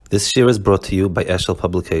This year is brought to you by Eshel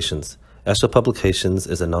Publications. Eshel Publications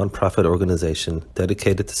is a non-profit organization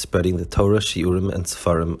dedicated to spreading the Torah, Shiurim, and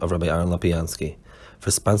Sefarim of Rabbi Aaron Lopiansky. For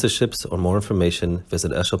sponsorships or more information,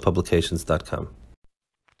 visit eshelpublications.com.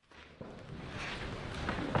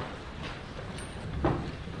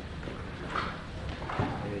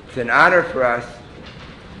 It's an honor for us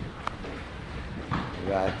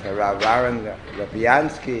that Rabbi Aaron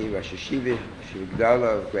Lopiansky, Rosh Yeshiva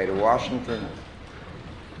Gdola of Greater Washington,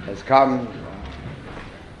 has come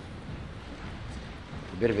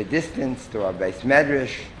a bit of a distance to our base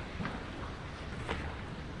medrash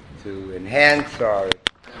to enhance our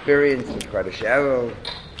experience with Kodesh Elul,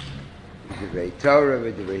 with Divrei Torah,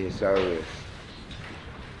 with Divrei Yisrael.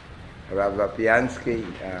 Rabbi Lopiansky,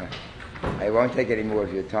 I won't take any more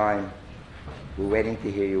of your time. We're waiting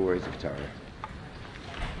to hear your words of Torah.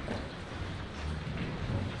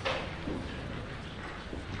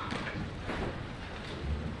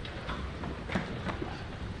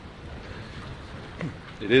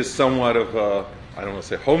 It is somewhat of a, I don't want to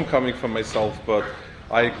say homecoming for myself, but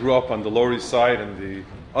I grew up on the Lower East Side and the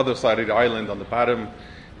other side of the island on the bottom,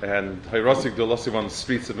 and Hayrosik Dolosiv on the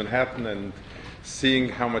streets of Manhattan, and seeing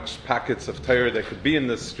how much packets of Torah there could be in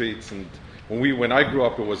the streets. And when I grew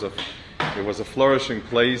up, it was a flourishing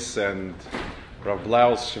place. And Rav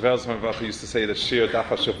Blaus Shverzman used to say that Shir Daf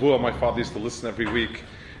HaShavua. My father used to listen every week,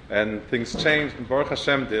 and things changed. And Baruch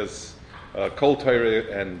Hashem, there's Kol Torah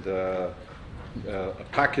and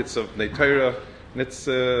packets of Bnei Torah, and it's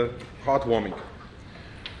heartwarming. I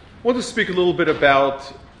want to speak a little bit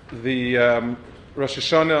about the Rosh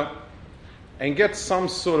Hashana and get some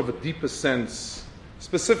sort of a deeper sense,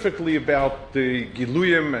 specifically about the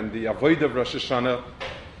Giluyim and the Avodah of Rosh Hashana.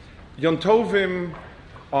 Yom Tovim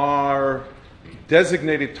are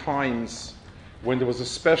designated times when there was a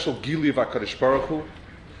special Giluy of HaKadosh Baruch Hu,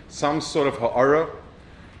 some sort of ha'ara,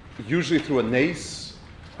 usually through a nes,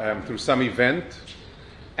 through some event,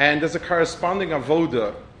 and there's a corresponding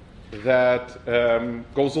avoda that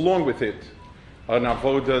goes along with it, an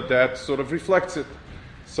avoda that sort of reflects it.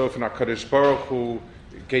 So if HaKadosh Baruch Hu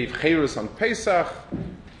gave Cheirus on Pesach,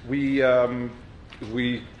 we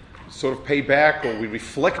sort of pay back, or we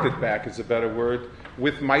reflect it back is a better word,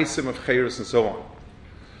 with Maisim of Cheirus and so on.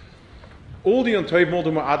 All the Yom Tovim, all the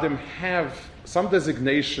Mo'adim have some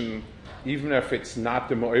designation, even if it's not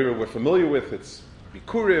the Mo'ira we're familiar with. It's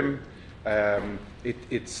Bikurim,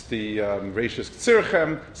 it's the Reishis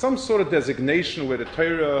Tzirchem, some sort of designation where the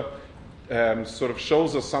Torah sort of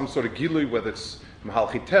shows us some sort of Gilui, whether it's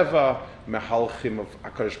Mahalchi Teva, Mahalchim of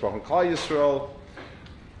HaKadosh Baruch Hu and Klal Yisrael,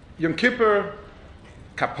 Yom Kippur,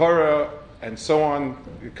 Kapara, and so on,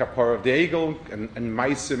 Kapara of the Egel, and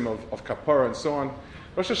Maisim of Kapara, and so on.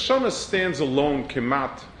 Rosh Hashanah stands alone,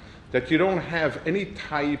 Kemat, that you don't have any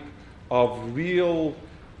type of real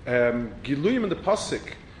Giluyim in the Pasuk.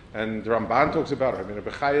 And the Ramban talks about it. I mean, the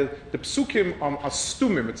Psukim are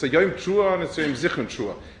stumim. It's a Yom Trua and it's a Yom Zichron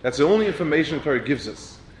Trua. That's the only information the Torah gives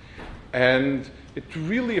us. And it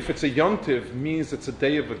really, if it's a Yontiv, means it's a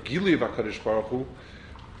day of a Gilui of HaKadosh Baruch Hu.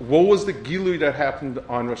 What was the Gilui that happened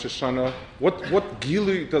on Rosh Hashanah? What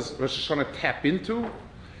Gilui does Rosh Hashanah tap into?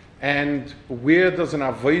 And where does an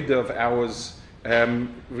Avodah of ours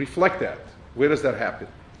reflect that? Where does that happen?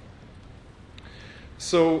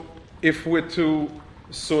 So if we're to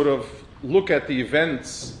sort of look at the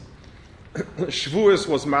events, Shavuos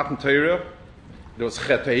was Matan Torah, there was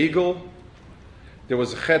Chet HaEgel,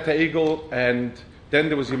 and then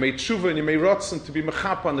there was Yemei Tshuva and Yemei Ratzon to be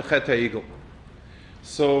Mechapa on the Chet HaEgel.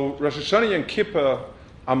 So Rosh Hashanah and Kippur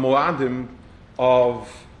are Moadim of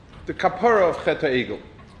the Kapara of Chet HaEgel.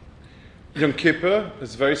 Yom Kippur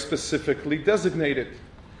is very specifically designated.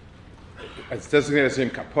 It's designated as Yom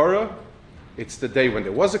Kapara. It's the day when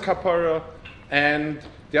there was a Kapara, and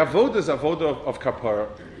the avodah is avodah of Kapara.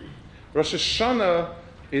 Rosh Hashanah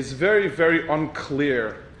is very, very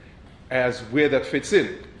unclear as where that fits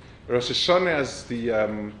in. Rosh Hashanah as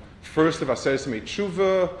the first of Aseret Yemei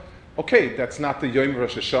Tshuva. Okay, that's not the Yom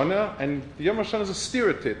Rosh Hashanah, and the Yom Rosh Hashanah is a steer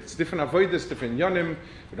at it. It's different avodas, different yonim.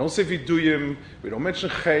 We don't say viduyim. We don't mention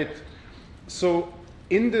chet. So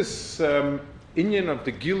in this inyan of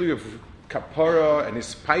the Gilui of Kapara and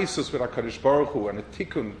his paisos with HaKadosh Baruch Hu and a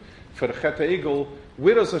tikkun for the Chet HaEgel,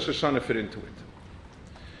 where does Rosh Hashanah fit into it?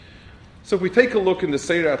 So if we take a look in the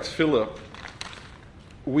Seirat Tefillah,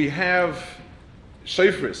 we have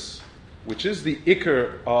Shofris, which is the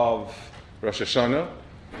Iker of Rosh Hashanah.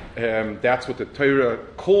 That's what the Torah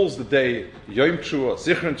calls the day Yom Trua,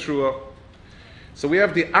 Zichron Trua. So we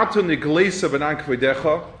have the Ato Nigleisa B'nan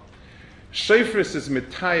Kvodecha. Shofris is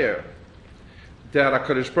Mitayer, that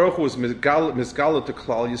HaKadosh Baruch Hu was Mizgala to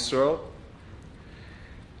Klal Yisrael.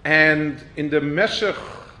 And in the meshech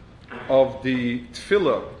of the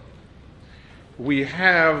tefillah, we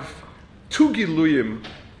have two giluyim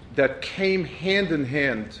that came hand in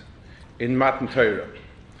hand in Matan Torah.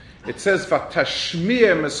 It says,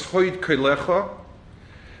 "Vatashmiya meschoid koilecha."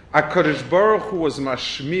 HaKadosh Baruch Hu was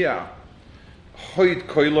mashmiya hoid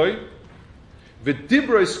koiloi,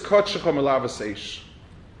 v'dibur is kodshecha melavas eish.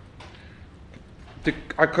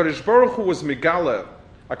 HaKadosh Baruch Hu was megala.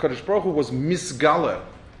 HaKadosh Baruch Hu was misgala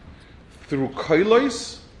through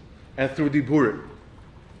koilois and through diburim.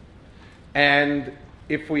 And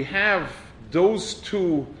if we have those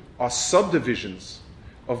two are subdivisions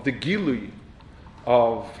of the Gilui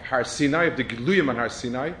of Har Sinai, of the Giluyim on Har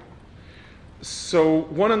Sinai, so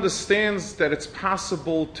one understands that it's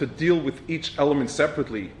possible to deal with each element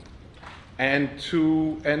separately and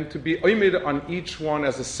to be oimid on each one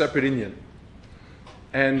as a separate inyan.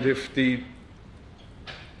 And if the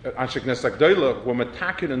Anshe Knesset Gdoila were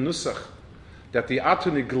metakin and nusach, that the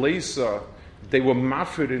Atun Igleisa, they were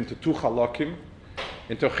mafrid into two halakim,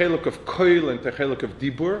 into a chelak of koil and into a chelak of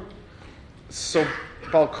dibur. So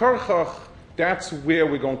Bal Korchach, that's where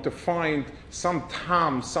we're going to find some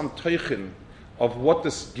tam, some teichin of what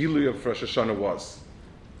this Gilui of Rosh Hashanah was.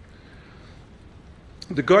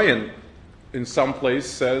 The Goyen, in some place,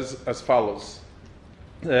 says as follows.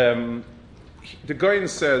 The Goyen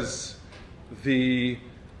says,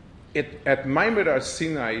 at Maimed Har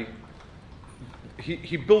Sinai,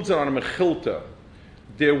 he builds it on a mechilta.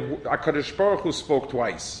 HaKadosh Baruch Hu spoke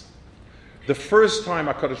twice. The first time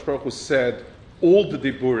HaKadosh Baruch Hu said all the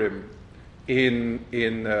diburim in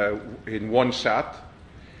one shot,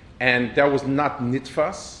 and that was not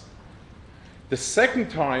nitfas. The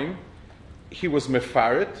second time, he was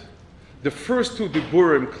mefaret. The first two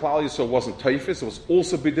diburim, Klal Yisrael wasn't taifis, it was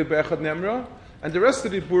also b'dibur echad nemra, and the rest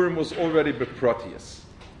of the diburim was already beprotius.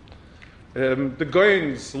 The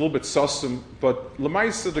Goyen is a little bit sussum, but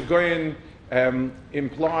Lamaisa, the Goyen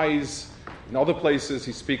implies, in other places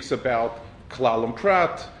he speaks about Klal and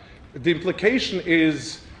Prat. The implication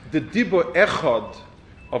is the Dibur Echad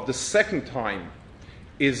of the second time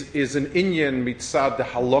is an inyan mitzad the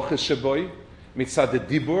halacha sheboy, mitzad the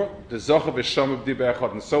Dibur, the Zocher v'Sham of Dibur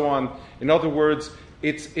Echad, and so on. In other words,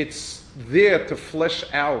 it's there to flesh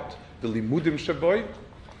out the limudim sheboy.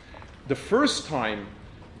 The first time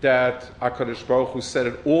that HaKadosh Baruch Hu said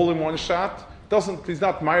it all in one shot, he's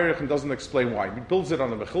not Meirich and doesn't explain why. He builds it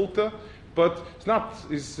on a mechilta, but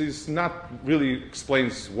he's not really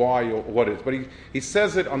explains why or what it is. But he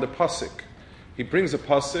says it on the pasuk. He brings a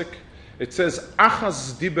pasuk. It says,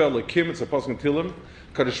 Achaz diber lekim, it's a pasuk in Tilim.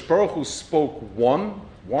 HaKadosh Baruch Hu spoke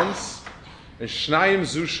once, and Shnayim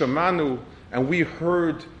zu shamanu, and we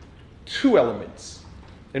heard two elements.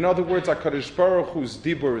 In other words, HaKadosh Baruch Hu's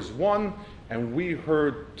dibur is one, and we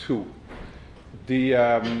heard two. The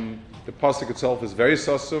pasuk itself is very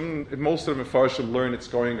sussum. Most of the Mefarshim learn it's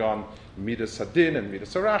going on Midas Hadin and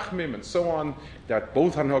Midas Arachmim and so on, that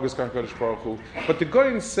both Hanhogas HaKadosh Baruch Hu. But the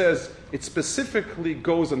Goyen says it specifically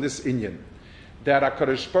goes on this inyan, that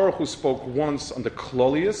HaKadosh Baruch Hu spoke once on the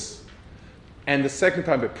Klolius, and the second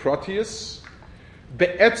time Beprotius.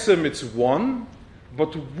 Be'etzem it's one,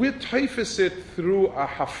 but we typhus it through a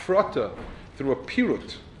hafrata, through a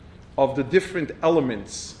pirut of the different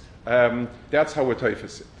elements. That's how we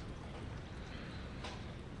typhus it.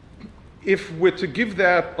 If we're to give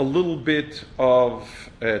that a little bit of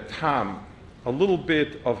tam, a little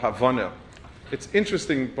bit of Havana, it's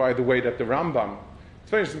interesting, by the way, that the Rambam,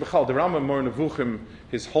 it's very interesting, the Rambam Mor Nevuchim,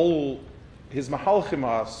 his Mahalchim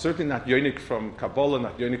are certainly not yonik from Kabbalah,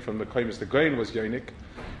 not yonik from Mekayim, the Goyen was yonik,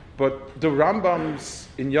 but the Rambams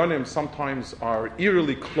in Yonim sometimes are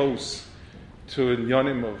eerily close to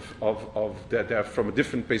Yonim of that they're from a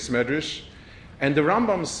different base medrash, and the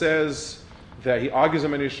Rambam says that he argues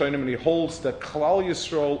on many Rishonim and he holds that Klal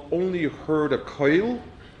Yisrael only heard a koil.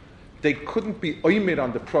 They couldn't be oimid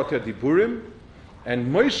on the Protei Diburim.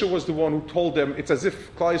 And Moshe was the one who told them, it's as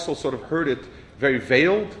if Klal Yisrael sort of heard it very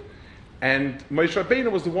veiled. And Moshe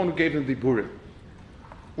Rabbeinu was the one who gave them Diburim.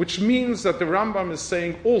 Which means that the Rambam is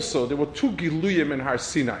saying also there were two Giluyim in Har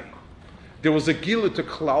Sinai. There was a Gilu to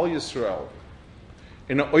Klal Yisrael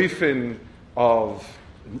in an oifen of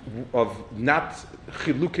not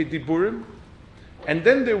Chiluke Diburim. And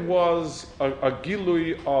then there was a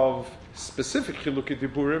Gilui of specific Chiluke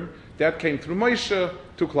Diburim that came through Moshe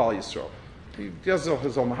to Klal Yisrael. He has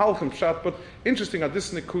his own Mahalchim Pshat, but interesting, at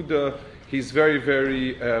this Nekuda, he's very,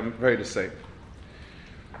 very, very the same.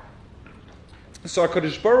 So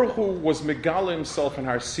HaKadosh Baruch Hu was Megala himself in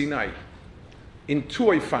Har Sinai in two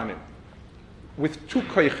Oifanim, with two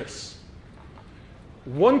Koyches.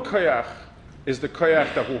 One Koyach is the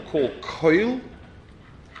Koyach that we'll call Koil,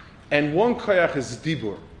 And one koyach is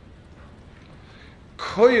Dibur.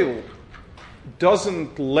 Koil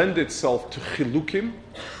doesn't lend itself to chilukim.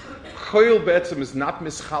 Koil be'etzem is not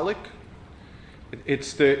mischalik.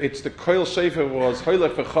 It's the koil shefer was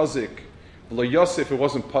hoylech v'chazik, lo yosef it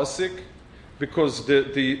wasn't pasik, because the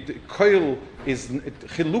koil is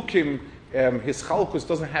chilukim. His chalkus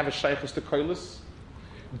doesn't have a shaykhus to koilus.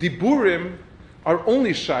 Diburim are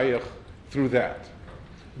only shaykh through that.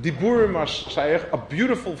 Diburim are shaykh, a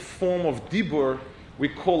beautiful form of dibur we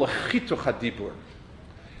call a chituch hadibur.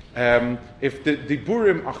 If the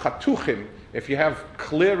diburim are chatuchim, if you have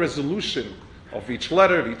clear resolution of each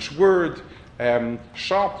letter, of each word,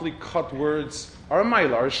 sharply cut words are a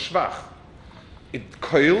mailah, are a shvach.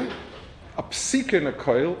 Koil, a psik in a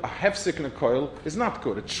koil, a hefsik in a koil is not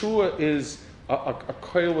good. A trua is a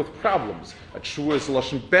koil with problems. A trua is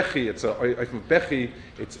lashon bechi. It's a oifim bechi.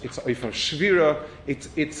 It's oifim shvira.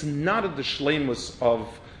 It's not a the shleimus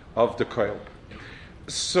of the koil.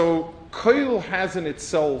 So koil has in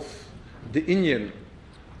itself the inyan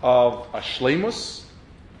of a shleimus,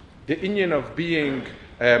 the inyan of being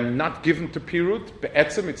not given to pirut,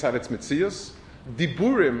 be'etzem itzad its mitzias.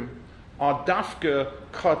 Diburim are dafka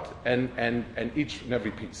cut and each and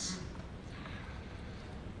every piece.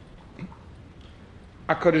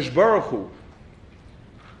 HaKadosh Baruch Hu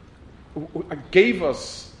gave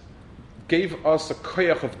us a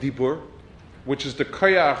koyach of dibur, which is the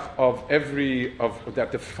koyach of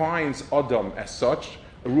that defines Adam as such,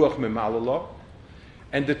 a ruach memalala,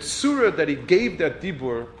 and the tzura that he gave that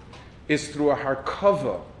dibur is through a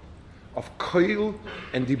harkava of koil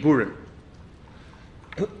and diburim.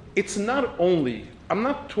 It's not only, I'm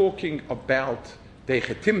not talking about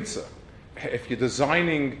dechetimtza. If you're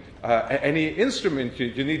designing any instrument,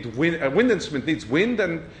 you need wind. A wind instrument needs wind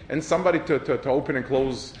and somebody to open and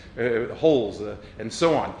close holes and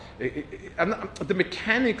so on. The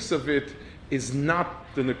mechanics of it is not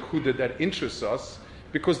the nekuda that interests us,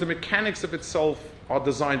 because the mechanics of itself are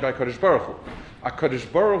designed by Kadosh Baruch Hu.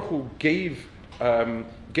 Kadosh Baruch Hu gave a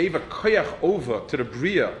koyach over to the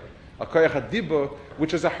bria, a koyach hadibur,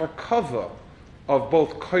 which is a harkava of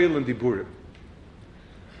both koil and diburim.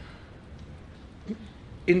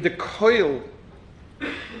 In the koil,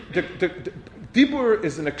 the dibur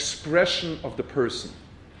is an expression of the person.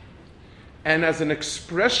 And as an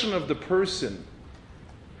expression of the person,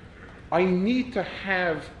 I need to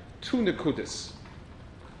have two nekudas.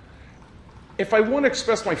 If I want to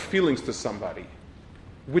express my feelings to somebody,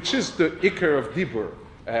 which is the ikar of dibur,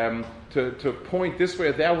 to point this way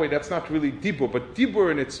or that way, that's not really dibur. But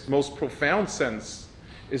dibur in its most profound sense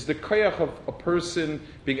is the koyach of a person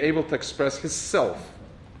being able to express his self.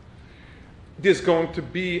 There's going to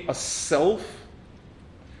be a self.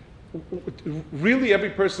 Really,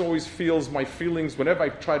 every person always feels my feelings. Whenever I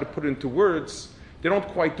try to put it into words, they don't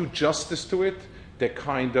quite do justice to it. They're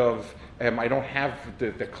kind of, I don't have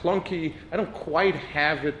the clunky. I don't quite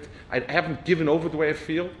have it. I haven't given over the way I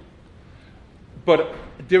feel. But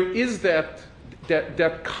there is that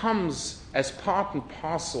comes as part and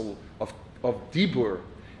parcel of dibur,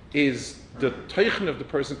 is the teichen of the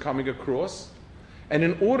person coming across. And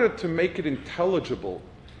in order to make it intelligible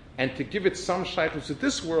and to give it some shaykhus to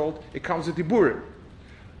this world, it comes with diburim.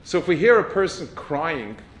 So if we hear a person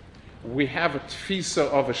crying, we have a tfisa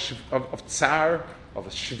of tsar, of a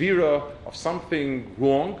shvira, of something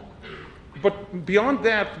wrong. But beyond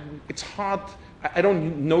that, it's hard. I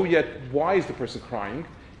don't know yet why is the person crying,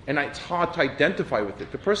 and it's hard to identify with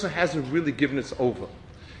it. The person hasn't really given it over.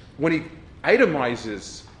 When he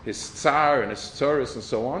itemizes his tsar and his tsaris and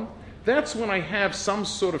so on, that's when I have some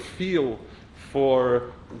sort of feel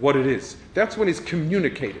for what it is. That's when he's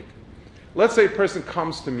communicated. Let's say a person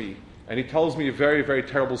comes to me and he tells me a very, very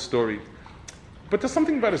terrible story. But there's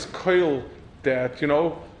something about his koil that,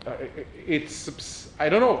 it's, I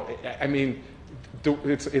don't know. I mean,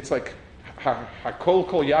 it's like, hakol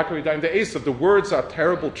kol Yaakov Yadayim de'esav. The words are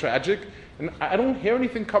terrible, tragic, and I don't hear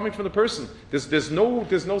anything coming from the person. There's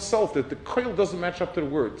no self. The koil doesn't match up to the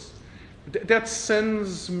words. That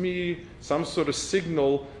sends me some sort of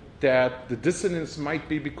signal that the dissonance might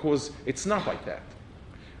be because it's not like that.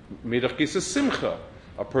 Medach gisa simcha.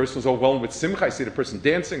 A person is overwhelmed with simcha. I see the person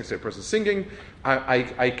dancing. I see the person singing.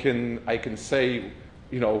 I can say,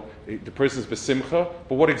 the person is besimcha.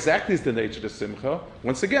 But what exactly is the nature of the simcha?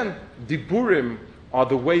 Once again, diburim are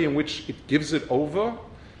the way in which it gives it over,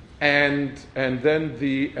 and then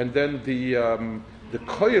the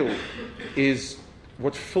koil is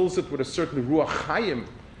what fills it with a certain ruach chayim,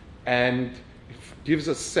 and gives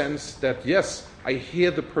a sense that, yes, I hear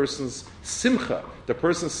the person's simcha. The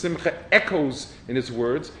person's simcha echoes in his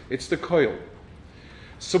words. It's the koil.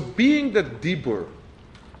 So being that dibur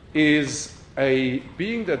is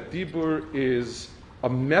being that Dibur is a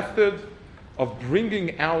method of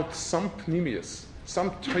bringing out some pnimius,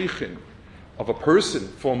 some teichin of a person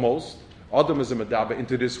foremost, Adam is a medaba,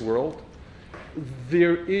 into this world.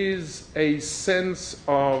 There is a sense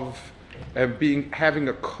of having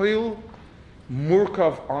a koil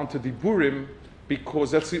murkav onto Diburim,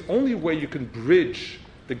 because that's the only way you can bridge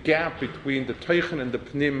the gap between the teichin and the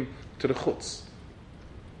pnim to the chutz.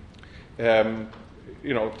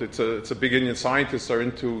 It's a big Indian scientists are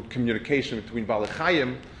into communication between Baalei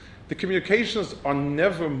Chayim. The communications are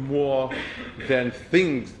never more than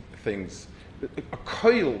things. A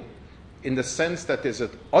koil, in the sense that there's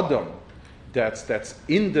an adam that's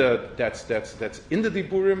in the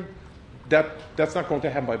diburim, that's not going to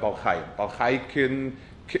happen by Baalei Chayim. Baalei Chayim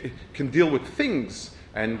can deal with things,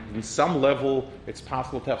 and in some level it's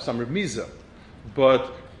possible to have some remiza,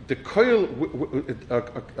 but the koil,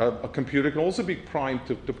 a computer can also be primed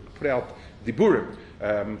to put out diburim.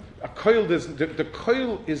 The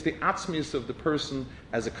koil is the atzmius of the person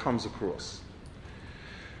as it comes across.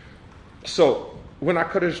 So, when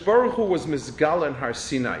HaKadosh Baruch Hu was mizgala in Har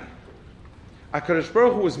Sinai, HaKadosh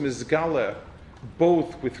Baruch Hu was mizgala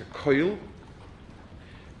both with a koil,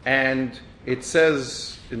 and it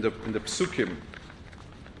says in the psukim,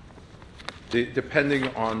 depending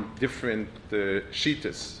on different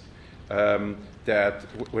shitas, that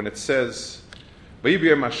when it says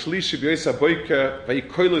and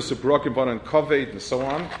so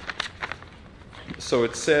on, so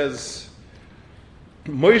it says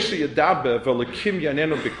Moshe Yadabe v'Elokim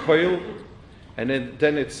Yanenu b'Koil, and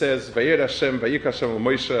then it says Vayir Hashem Vayik Hashem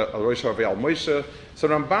Moshe al Rosh Al Moshe. So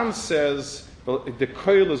Ramban says, well, the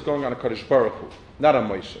koil is going on HaKadosh Baruch Hu, not on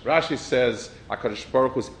Moshe. Rashi says HaKadosh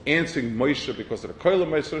Baruch Hu is answering Moshe because of the koil of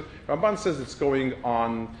Moshe. Ramban says it's going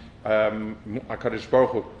on HaKadosh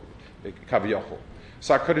Baruch Hu, Kaviyachol.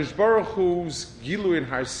 So HaKadosh Baruch Hu's Gilu in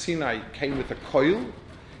Har Sinai came with a koil,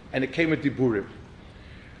 and it came with Diburim.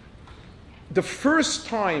 The first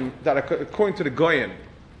time that, according to the Goyen,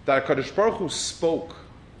 that HaKadosh Baruch Hu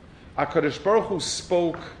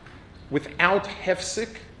spoke without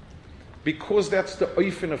hefsik, because that's the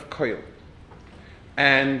oifen of koil.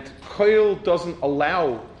 And koil doesn't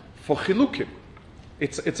allow for chilukim.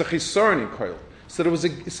 It's a chisaron in koil. So there was a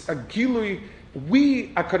gilui.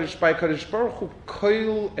 By HaKadosh Baruch Hu,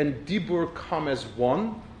 koil and dibur come as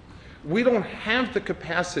one. We don't have the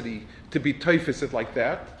capacity to be teifis it like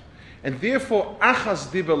that. And therefore, achas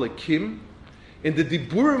dibur lekim, in the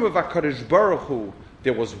diburim of HaKadosh Baruch Hu,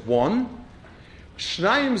 there was one.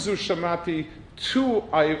 Shnayim zu shamati, two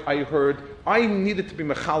I heard. I needed to be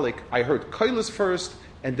mechalik. I heard koilis first,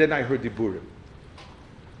 and then I heard diburim.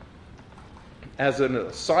 As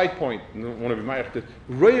a side point, I want to be ma'achted,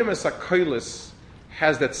 royem es koilis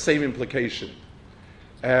has that same implication.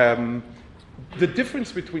 The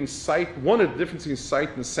difference between sight, one of the differences between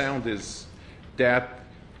sight and sound is that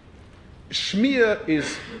shmiya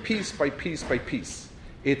is piece by piece by piece.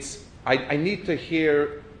 It's I need to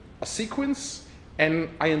hear a sequence, and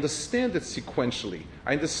I understand it sequentially.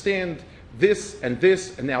 I understand this, and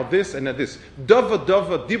now this, and now this. Dava,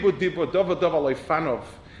 dibur, dava leifanov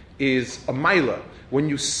is a maila. When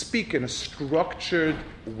you speak in a structured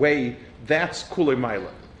way, that's kulei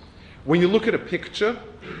maila. When you look at a picture,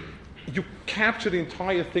 you capture the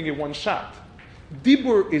entire thing in one shot.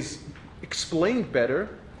 Dibur is explained better,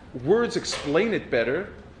 words explain it better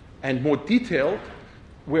and more detailed,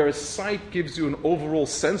 whereas sight gives you an overall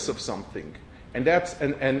sense of something. And that's the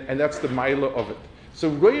maila of it.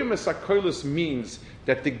 So royem es hakolos means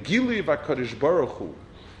that the gili of HaKadosh Baruch Hu,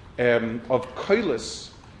 of kolos,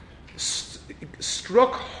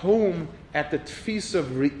 struck home at the tfisa of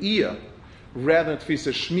re'iyah rather than tfisa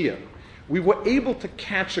of shmiyah. We were able to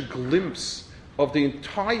catch a glimpse of the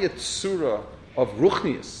entire tzura of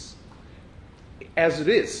ruchnius as it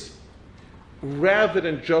is, rather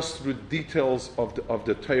than just through details of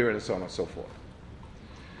the Torah and so on and so forth.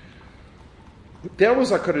 That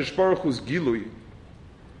was HaKadosh Baruch Hu's gilui.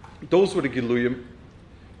 Those were the giluyim.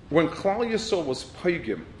 When Klal Yisrael was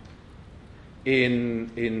paigim in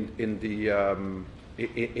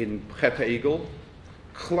Chet HaEgel,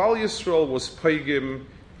 Klal Yisrael was paigim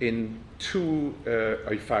in two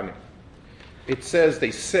oifanim. It says,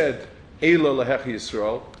 they said, Eila lehech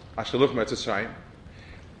Yisrael, asheluch metzasrayim.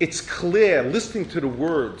 It's clear, listening to the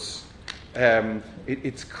words,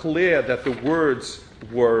 it's clear that the words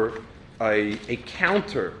were a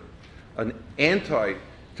counter, an anti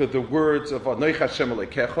to the words of Anoich Hashem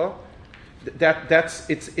Elokecha.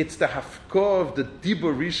 It's the hafkah of the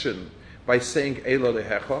Dibur Rishon by saying Eila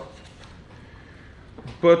lehecha.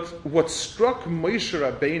 But what struck Moshe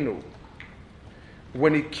Rabbeinu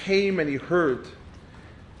when he came and he heard,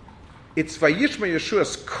 it's Vayishma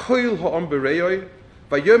Yeshua's koil ha'am bereyoi,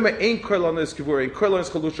 Vayoma ein koil anos gevur, ein koil anos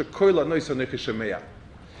chalusha, koil anos anechishameya.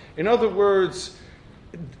 In other words,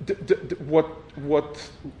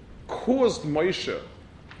 what caused Moshe,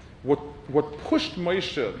 what pushed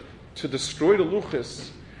Moshe to destroy the Luchas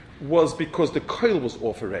was because the koil was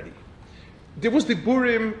off already. There was the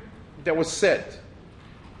Diburim that was said,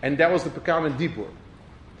 and that was the Pekam and Dibur.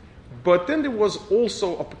 But then there was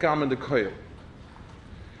also a Pekam and the koil.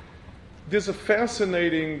 There's a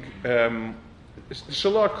fascinating,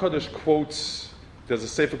 Shalom Kodesh quotes, there's a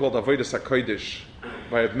sefer called Avodas HaKodesh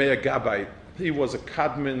by Meir Gabbai. He was a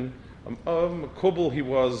Kadmon, Kobel, he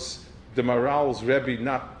was the Maral's Rebbe,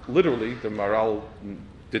 not literally, the Maral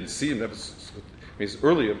didn't see him, he's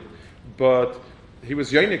earlier, but he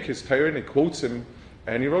was Yonik, his Torah, and he quotes him,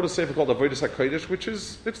 and he wrote a sefer called Avodas HaKodesh, which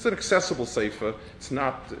is, it's an accessible sefer. It's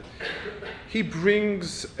not, he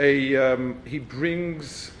brings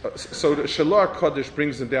so the Shalom Kodesh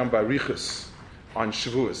brings him down by Riches on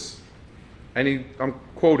Shavuos. And I'm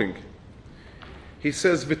quoting, he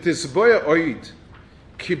says, V'tizboya oid,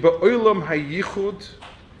 ki ba'olam hayichud,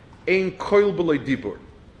 ein koil b'loi dibur.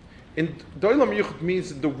 In the olam yichud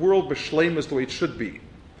means the world b'shleimus the way it should be.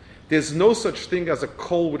 There's no such thing as a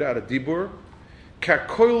koil without a dibur. Ka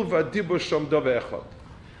koil v'dibur shom dove echad.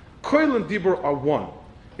 Koil and dibur are one.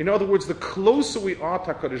 In other words, the closer we are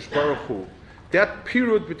to HaKadosh Baruch Hu, that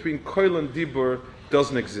period between koil and dibur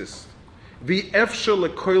doesn't exist. V'efshel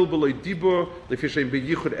lekoil b'loi dibur l'fishem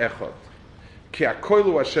b'yichud echad. Ki ha-koil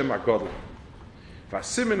hu Hashem ha-godel.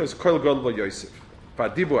 V'asimin is koil godel v'yosef.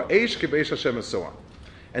 V'dibur ha'esh ki b'esh Hashem and so on.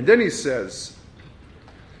 And then he says,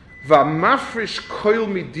 V'mafrish koil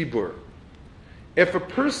mi dibur. If a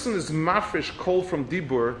person is mafrish koil from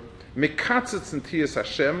dibur, mekatzitz in tiyas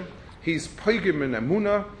Hashem, he's poigim in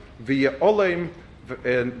emuna, v'ye'olim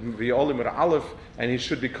aleph, and he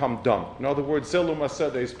should become dumb. In other words, zelu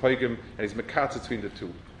masada is poigim, and he's mekatzitz between the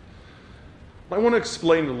two. I want to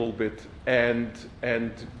explain a little bit and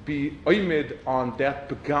be oimid on that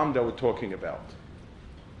begam that we're talking about.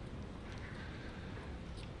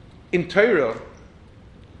 In Torah,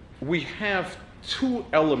 we have two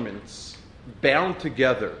elements bound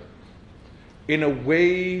together in a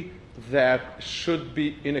way that should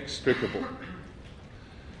be inextricable.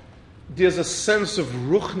 There's a sense of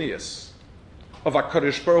ruchnius, of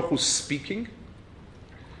HaKadosh Baruch Hu speaking,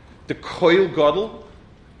 the koil gadol,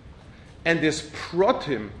 and there's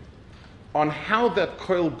pratim on how that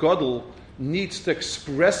koil gadol needs to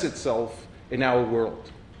express itself in our world.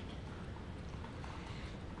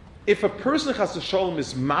 If a person chas v'sholom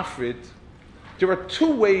is mafrid, there are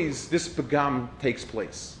two ways this begam takes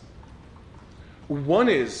place. One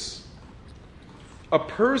is a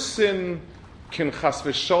person can chas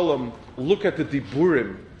v'sholom look at the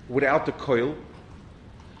diburim without the koil.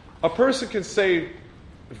 A person can say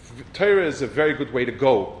Torah is a very good way to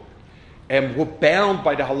go, and we're bound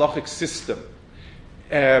by the halachic system.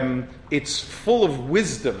 It's full of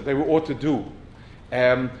wisdom that we ought to do.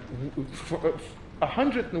 For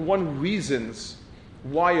 101 reasons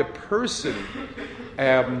why a person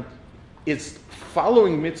is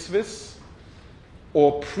following mitzvahs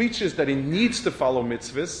or preaches that he needs to follow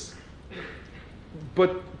mitzvahs,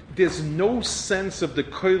 but there's no sense of the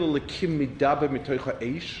koil lekim midaber mitoich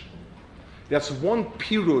ha'esh. That's one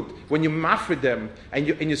period when you mafre them and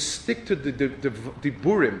you stick to the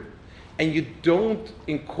diburim and you don't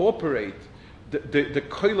incorporate the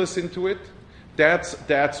koilos into it.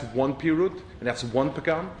 That's one period, and that's one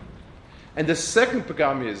pagam. And the second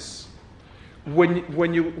pagam is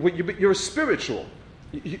when you're spiritual,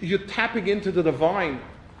 you're tapping into the divine,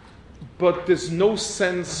 but there's no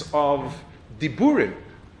sense of diburim.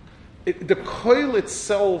 The koil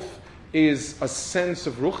itself is a sense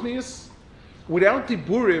of ruchnius. Without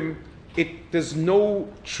diburim, there's no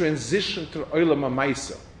transition to olam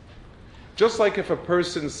ha'maisa. Just like if a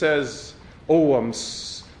person says, "Oh,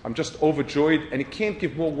 I'm just overjoyed," and he can't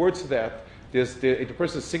give more words to that. If the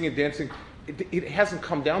person is singing, dancing, it hasn't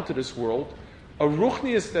come down to this world. A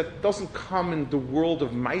ruchnius that doesn't come in the world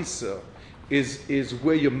of Maisa is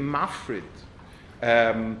where you mafrid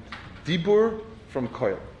dibur from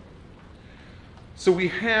koil. So we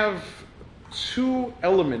have two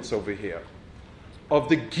elements over here of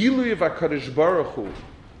the Gilui of HaKadosh Baruch Hu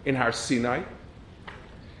in Har Sinai.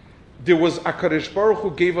 There was HaKadosh Baruch Hu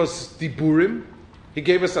gave us diburim. He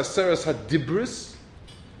gave us Aseres HaDibris,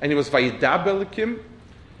 and it was Vayidab Elikim,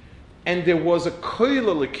 and there was a Koil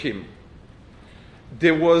Elikim.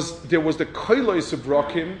 There was the Koilos of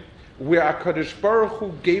Brokim, where HaKadosh Baruch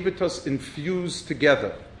Hu gave it us infused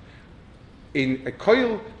together, in a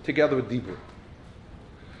Koil together with Dibur.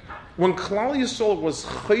 When Klal Yisrael was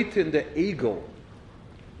chayt in the Egel,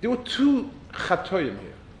 there were two chatoyim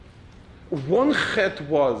here. One chet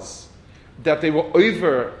was that they were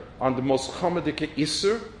over on the most chomedik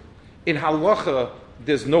Isser. In halacha,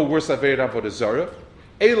 there's no worse avera avodah zarah.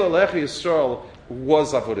 Eila Lech Yisrael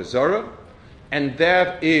was avodah zarah, and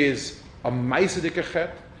that is a meisedik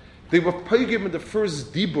chet. They were pogim in the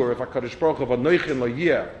first Dibur of HaKadosh Baruch Hu of Anoichin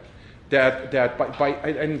Loyeh, that by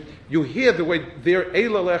and you hear the way their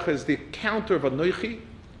Eila Lech is the counter of Anoichi,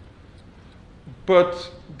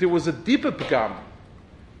 but there was a deeper pagam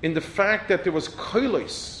in the fact that there was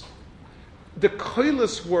koilos. The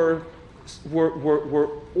koilos were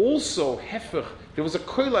also hefech. There was a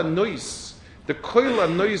koil anois. The koil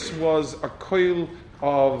anois was a koil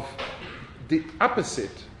of the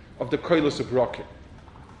opposite of the koilos of rocket.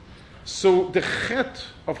 So the chet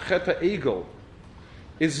of Chet HaEgel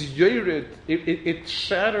is yored. It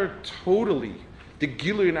shattered totally the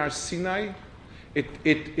Gilu in our Sinai.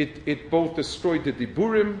 It both destroyed the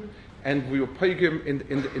Diburim, and we were pagim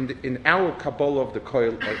in our Kabbalah of the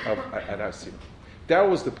Koil at our Sinai. That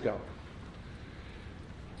was the Pgam.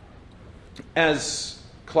 As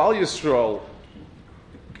Klal Yisrael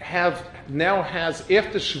now has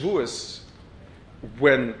after Shavuos,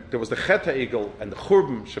 when there was the Chet HaEgel and the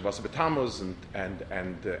Churban Shabbos B'Tammuz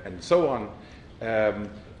and so on,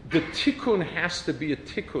 the tikkun has to be a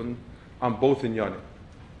tikkun on both inyanim.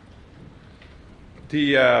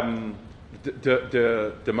 The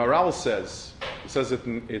Maral says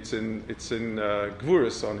it's in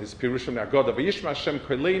Gvuris on his Pirushim Agoda V'Yishma Hashem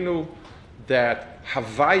Koleinu, that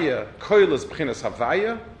Havaya Koil is B'chinas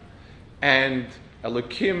Havaya and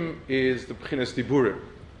Elokim is the B'chinas Diburim.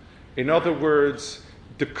 In other words,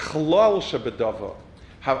 the Klal Shabedava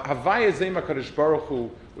Havaya is Zema Kadosh Baruch Hu,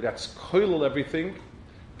 that's Koil everything.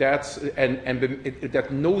 That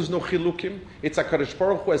knows no chilukim. It's HaKadosh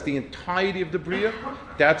Baruch Hu as the entirety of the Bria.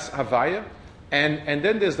 That's Havaya. And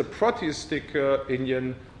then there's the proteistic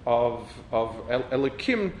inyan of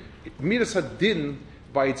Elokim. Midas Hadin,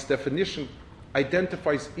 by its definition,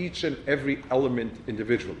 identifies each and every element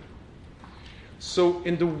individually. So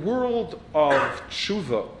in the world of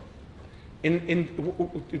tshuva, in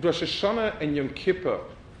Rosh Hashana and Yom Kippur,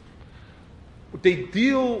 they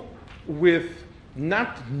deal with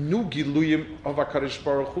not new Giluyim of HaKadosh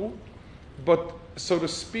Baruch Hu, but, so to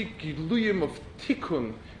speak, Giluyim of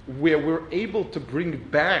Tikkun, where we're able to bring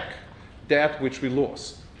back that which we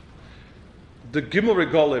lost. The Gimel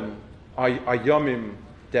Regalim are Yomim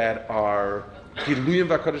that are Giluyim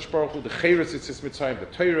of HaKadosh Baruch Hu, the Cheres Yitzis Mitzrayim, the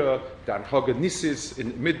Torah, the Anhaga Nisis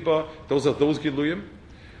in Midbar, those are those Giluyim.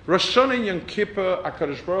 Rosh Hashanah and Yom Kippur,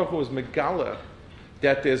 HaKadosh Baruch Hu is Megala,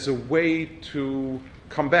 that there's a way to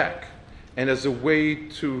come back, and as a way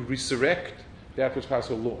to resurrect that which has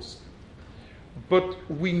been lost. But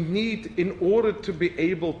we need, in order to be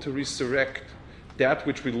able to resurrect that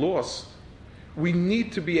which we lost, we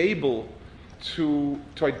need to be able to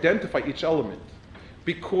identify each element,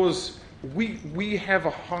 because we have a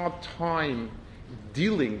hard time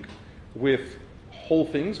dealing with whole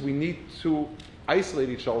things. We need to isolate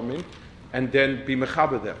each element and then be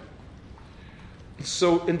mechaber them.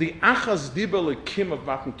 So in the Achaz Dibur Lekim of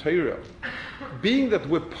Matan Torah, being that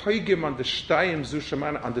we're poigim on the Shtayim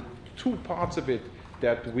Zushaman, on the two parts of it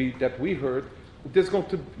that we heard, there's going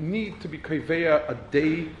to need to be kaveya a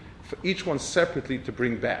day for each one separately to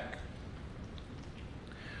bring back.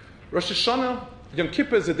 Rosh Hashanah, Yom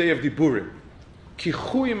Kippur is a day of Diburim.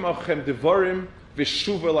 Kichuyim achem devarim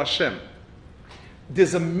v'shuv el Hashem.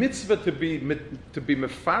 There's a mitzvah to be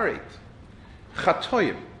mefarit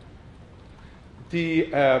chatoyim.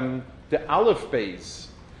 The Aleph Beis,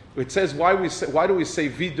 it says why do we say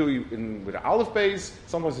vidu with the Aleph Beis?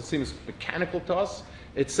 Sometimes it seems mechanical to us.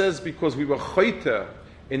 It says because we were choyta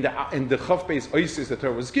in the Chav Beis Oisis that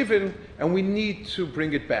Torah was given, and we need to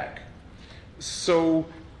bring it back. So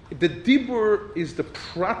the Dibur is the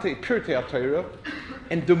Pirtei HaTorah,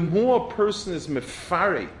 and the more a person is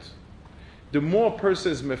mefarit,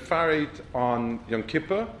 on Yom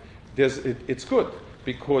Kippur, it's good,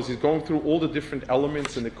 because he's going through all the different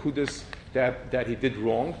elements and the kudas that he did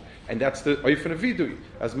wrong, and that's the oifen of vidui,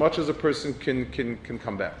 as much as a person can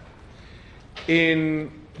come back. That's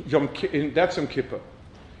Yom Kippur.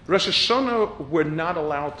 Rosh Hashanah, we're not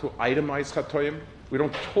allowed to itemize chatoyim. We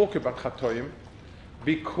don't talk about chatoyim,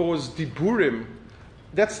 because diburim,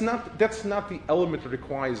 that's not the element that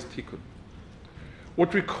requires tikkun.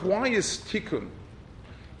 What requires tikkun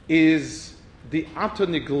is the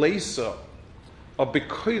atoniglesa of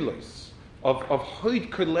bekoilos, of hoid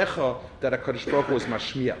kolecha that HaKadosh Baruch Hu is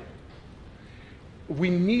mashmiya. We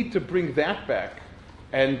need to bring that back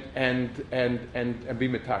and be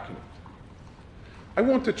metakin it. I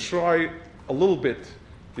want to try a little bit.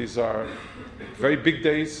 These are very big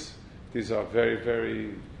days. These are very,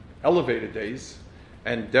 very elevated days.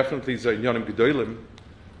 And definitely these are Yonim Gedolim.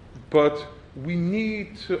 But we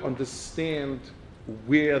need to understand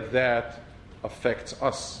where that affects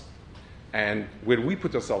us and where we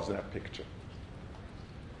put ourselves in that picture.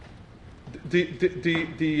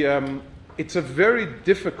 It's a very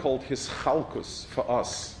difficult hischalkus for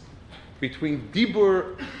us between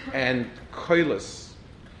Dibur and Koilis.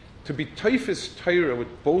 To be Taifis Torah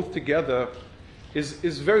with both together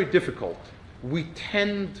is very difficult. We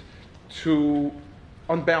tend to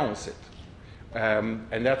unbalance it.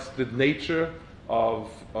 And that's the nature of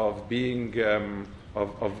being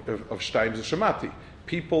of Shtayim Zeshamati.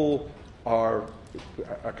 People are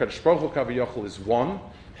Kadosh Baruch Hu Kaviyachol is one.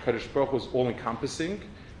 Kadosh Baruch Hu is all encompassing,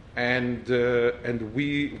 and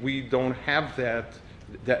we don't have that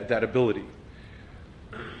ability.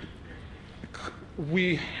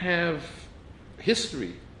 We have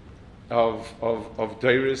history of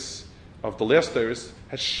Deiris, of the last Deiris,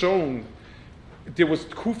 has shown there was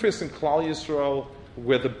Kufis in Klal Yisrael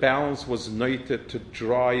where the balance was united to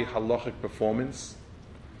dry halachic performance,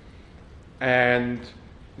 and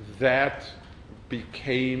that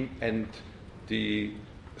became, and the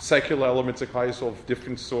secular elements of Klal Yisrael of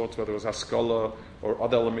different sorts, whether it was Haskalah or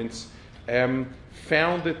other elements,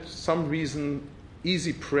 found it some reason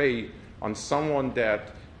easy prey on someone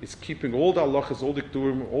that is keeping all the halachas, all the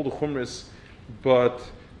k'durim, all the chumras, but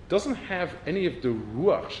doesn't have any of the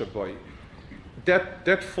ruach shabai.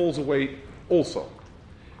 That falls away also,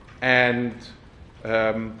 and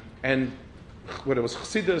whether it was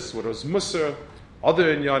Chassidus, whether it was Musar,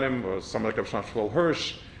 other Inyanim, or someone like Shmuel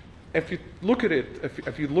Hirsch, if you look at it,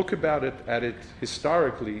 if you look at it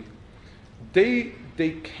historically, they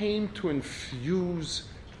came to infuse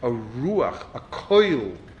a ruach, a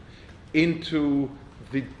koil, into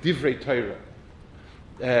the Divrei Torah.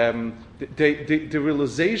 The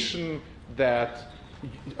realization that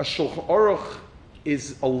a Shulchan Aruch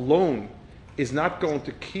alone is not going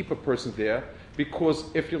to keep a person there, because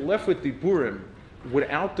if you're left with Diburim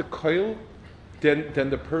without the koil, then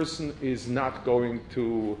the person is not going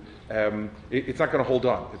to, it's not going to hold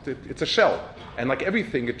on. It's a shell. And like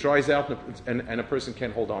everything, it dries out and a person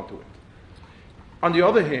can't hold on to it. On the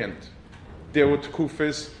other hand, there were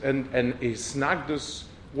Kufis, and Hisnagdus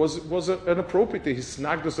was an appropriate, the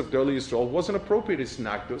Hisnagdus of the early Yisrael was an appropriate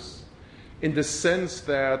Hisnagdus, in the sense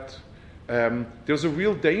that there's a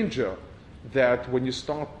real danger that when you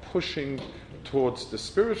start pushing towards the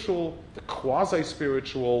spiritual, the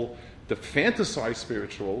quasi-spiritual, the fantasized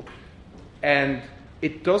spiritual, and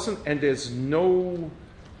it doesn't, and there's no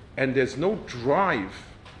drive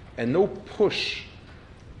and no push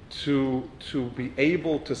to be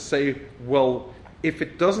able to say, well, if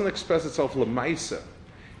it doesn't express itself lemaisa,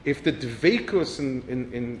 if the dveikus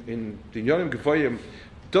in the Yonim Gevayim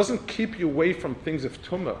doesn't keep you away from things of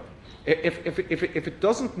tumah, if it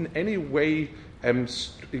doesn't in any way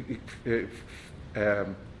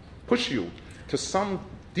push you to some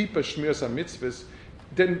deeper shmiras and mitzvahs,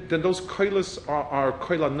 then those koilas are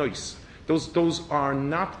koila nois. Those are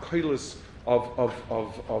not koilas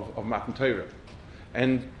of Matan Torah.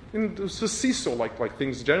 And it's a seesaw, like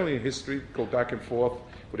things generally in history go back and forth,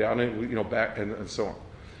 back and so on.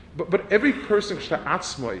 But every person,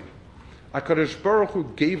 Sha'atzmai, HaKadosh Baruch Hu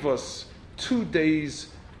gave us 2 days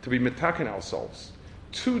to be metakin ourselves,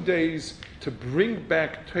 2 days to bring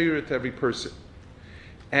back Torah to every person.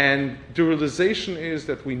 And the realization is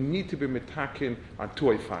that we need to be metakin on 2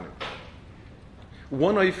 oifanim.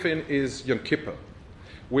 One oifin is Yom Kippur,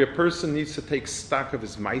 where a person needs to take stock of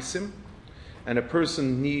his maisim, and a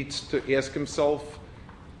person needs to ask himself,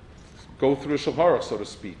 go through a Shulchan Aruch, so to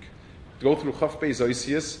speak, go through Chaf Beis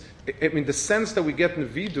Oisius. I mean, the sense that we get in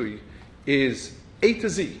the Vidui is A to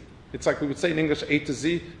Z. It's like we would say in English, A to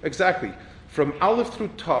Z. Exactly. From Aleph through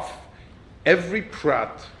Taf, every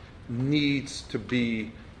prat needs to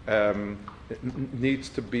be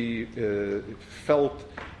felt,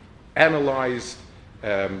 analyzed,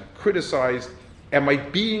 criticized. Am I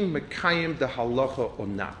being mekayim the halacha or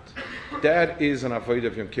not? That is an avodah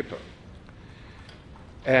of Yom Kippur.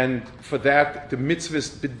 And for that, the mitzvah is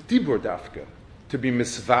b'dibur dafka, to be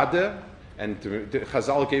misvada, and the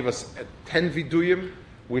Chazal gave us 10 viduyim,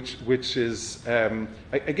 which is,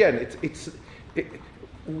 again,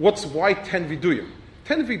 why 10 viduyim?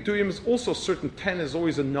 10 viduyim is also certain, 10 is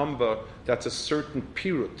always a number that's a certain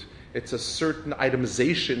pirut. It's a certain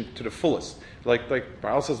itemization to the fullest. Like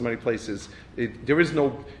Baal says in many places, there is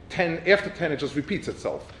no 10, after 10 it just repeats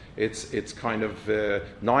itself. It's kind of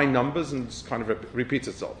 9 numbers and it kind of repeats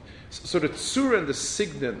itself. So the tzura and the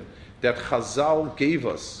signon that Chazal gave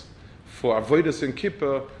us for avodas in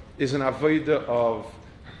Kippur is an avodah of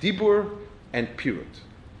Dibur and Pirut.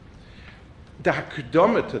 The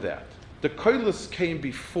hakdama to that, the koilos came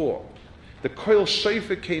before. The koil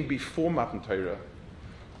shofar came before Matan Torah.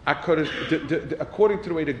 According to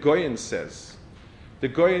the way the Goyen says,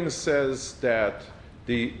 that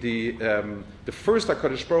the first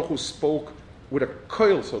HaKadosh Baruch Hu spoke with a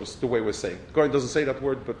koil, so that's the way we're saying. Goyen doesn't say that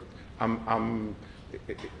word, but I'm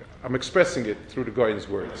expressing it through the Goyen's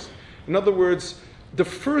words. In other words, the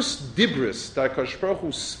first dibris that HaKadosh Baruch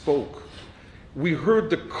Hu spoke, we heard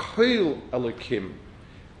the koil Elokim.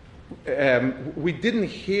 We didn't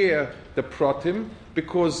hear the pratim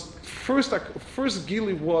because first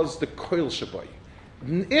gili was the koil shabai.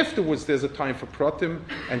 Afterwards, there's a time for pratim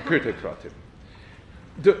and pirtei pratim.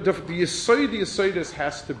 The Yesodis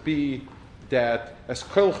has to be that as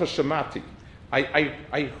koil chashamati,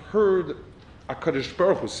 I heard HaKadosh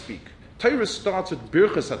Baruch Hu speak. Torah starts with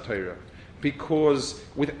birchas HaTorah because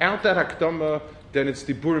without that hakdama, then it's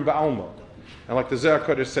Dibur ba'alma. And like the Zohar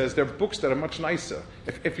Kodesh says, there are books that are much nicer.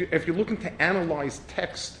 If you're looking to analyze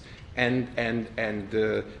text and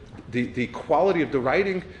the quality of the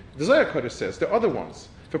writing, the Zohar Kodesh says there are other ones.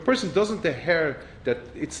 If a person doesn't hear that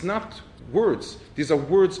it's not words, these are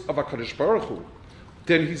words of HaKadosh Baruch Hu,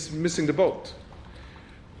 then he's missing the boat.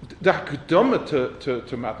 The Hakdama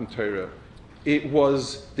to Matan Torah, it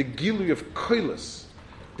was the Gilui of Koilos,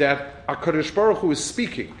 that HaKadosh Baruch Hu is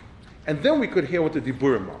speaking. And then we could hear what the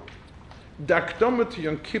Diburim are. The Akdama to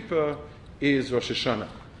Yom Kippur is Rosh Hashana.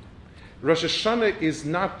 Rosh Hashana is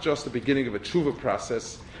not just the beginning of a tshuva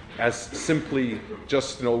process, as simply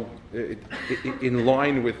just in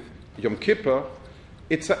line with Yom Kippur.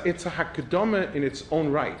 It's a Hakdama in its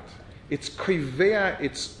own right. It's koivea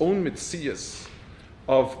its own mitzias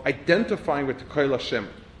of identifying with the Koil Hashem,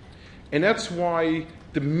 and that's why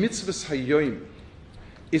the mitzvahs hayoim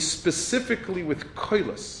is specifically with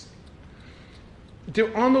koilas.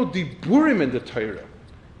 There are no diburim in the Torah.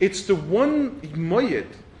 It's the one moyed,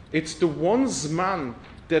 it's the one zman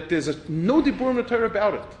that there's no diburim in the Torah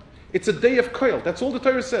about it. It's a day of koil. That's all the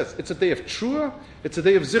Torah says. It's a day of trua. It's a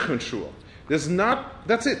day of zichron trua. There's not.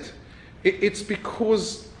 That's it. It's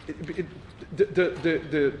because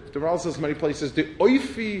the Ral says many places the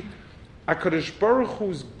oifi HaKadosh Baruch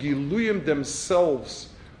Hu's giluyim themselves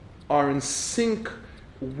are in sync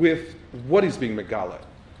with what is being megala.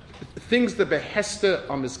 Things the behesta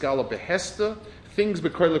are mizgala behesta, things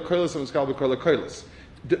bekoila koilas are mizgala bekoila koilas.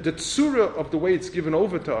 The tzura of the way it's given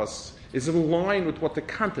over to us is in line with what the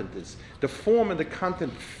content is. The form and the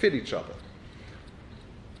content fit each other.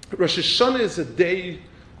 Rosh Hashana is a day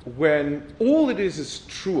when all it is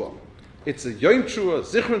trua. It's a yom trua,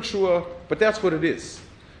 zichron trua, but that's what it is.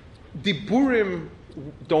 Diburim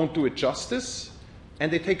don't do it justice,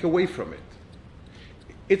 and they take away from it.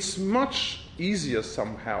 It's much easier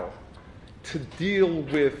somehow to deal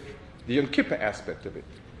with the Yom Kippur aspect of it.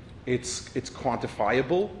 It's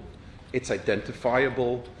quantifiable, it's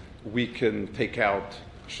identifiable. We can take out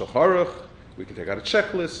Shulchan Aruch, we can take out a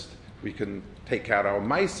checklist, we can take out our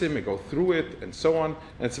maisim and go through it, and so on,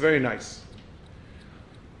 and it's very nice.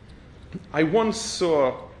 I once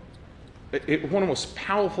saw, one of the most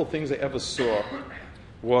powerful things I ever saw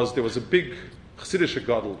was there was a big Chassidish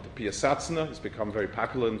gadol, the Piasatzna. He's become very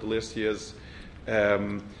popular in the last years.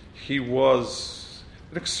 He was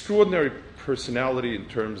an extraordinary personality in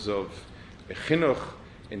terms of chinuch,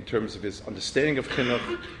 in terms of his understanding of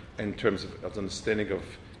chinuch, in terms of his understanding of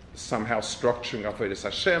somehow structuring Avodas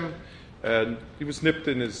Hashem. And he was nipped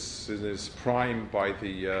in his prime by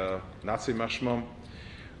the Nazi mashmam.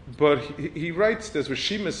 But he writes, there's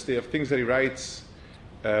Rishimis there of things that he writes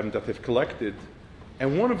that they've collected.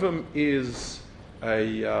 And one of them is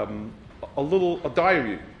a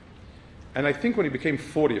diary. And I think when he became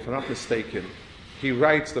 40, if I'm not mistaken, he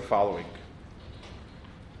writes the following.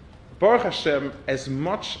 Baruch Hashem, as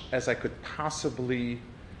much as I could possibly,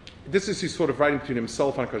 this is he's sort of writing between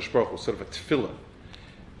himself and HaKadosh Baruch Hu, sort of a tefillah.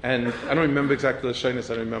 And I don't remember exactly the shyness,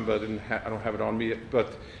 I don't have it on me,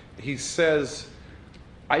 but he says,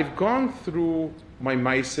 I've gone through my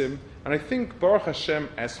maisim, and I think Baruch Hashem,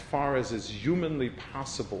 as far as is humanly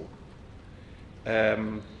possible,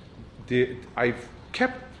 I've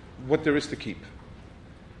kept what there is to keep.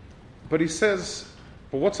 But he says,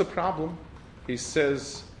 but what's the problem? He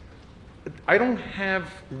says, I don't have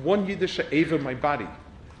one Yiddish Eva in my body.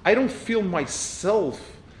 I don't feel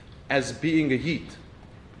myself as being a Yid.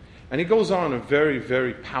 And he goes on in very,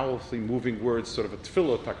 very powerfully moving words, sort of a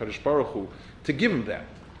tefillah, HaKadosh Baruch Hu, to give him that.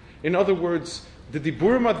 In other words, the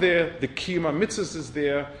Diburim are there, the Kiyum mitzvahs is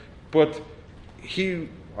there, but he,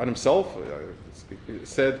 on himself,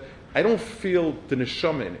 said, I don't feel the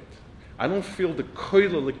neshama in it. I don't feel the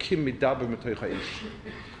koila lekim midaber mitoich ha'ish.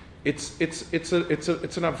 It's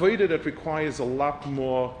an avodah that requires a lot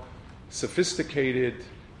more sophisticated,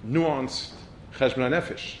 nuanced cheshbon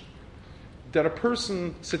nefesh. That a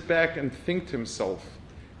person sit back and think to himself,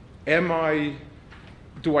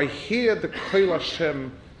 do I hear the koil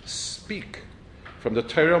Hashem speak from the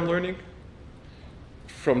Torah I'm learning,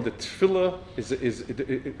 from the tefillah,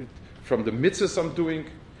 from the mitzvahs I'm doing?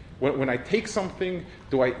 When I take something,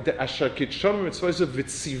 does the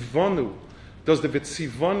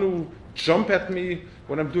vitzivanu jump at me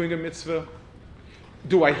when I'm doing a mitzvah?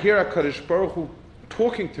 Do I hear HaKadosh Baruch Hu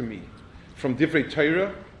talking to me from Divrei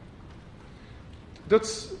Torah?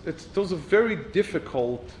 Those are very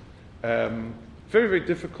difficult, very, very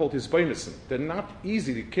difficult hisbainusim. They're not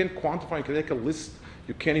easy. You can't quantify, you can make a list,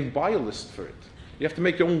 you can't even buy a list for it. You have to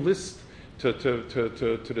make your own list to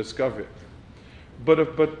discover it. But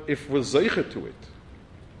if we're zeicher to it,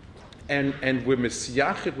 and we're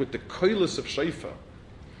misyachet with the koilos of sheifa,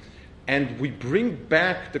 and we bring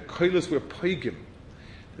back the koilos we're paigim,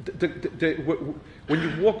 when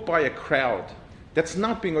you walk by a crowd, that's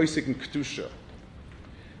not being oisik in kedusha.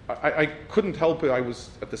 I couldn't help it. I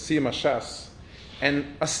was at the Siyam Hashas, and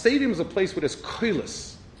a stadium is a place where there's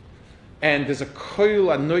koilos, and there's a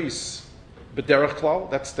koil anois b'derech klal.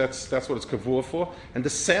 That's what it's kavua for. And the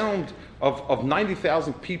sound of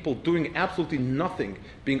 90,000 people doing absolutely nothing,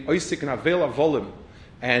 being oisik and avel avolim,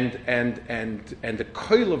 and the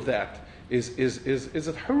koil of that is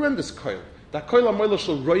a horrendous koil. That koil amoyla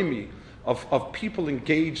shel roimi of people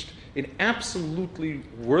engaged in absolutely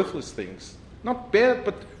worthless things. Not bad,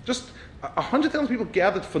 but just 100,000 people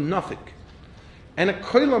gathered for nothing. And a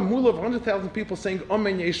koil amul of 100,000 people saying,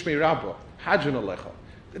 Omen yeshmei rabba, hajun alecha.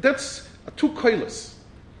 That's two koilas.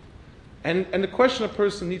 And the question a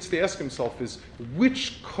person needs to ask himself is,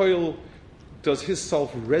 which koil does his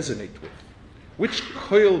self resonate with? Which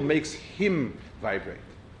koil makes him vibrate?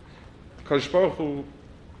 Kadosh Baruch Hu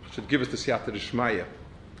should give us the siyata d'shmaya.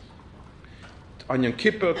 On Yom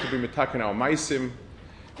Kippur, to be metaken our maisim,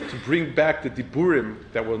 to bring back the Diburim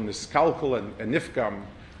that were niskalkal and nifgam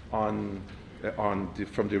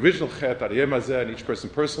from the original Chet, Ariyeh Mazeh, and each person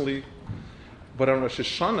personally. But on Rosh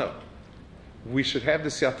Hashana, we should have the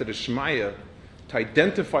siyata d'shmaya to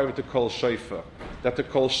identify with the Kol Shofar, that the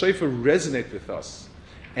Kol Shofar resonate with us,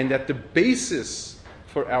 and that the basis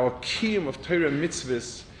for our kiyum of Torah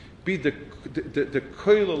mitzvahs be the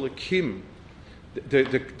koil lekim,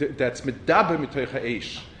 that's medaber mitoich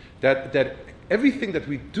ha'esh, that everything that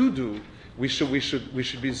we do, we should be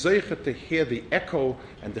zeicher to hear the echo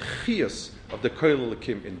and the chiyus of the koil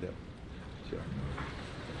lekim in them. Yeah.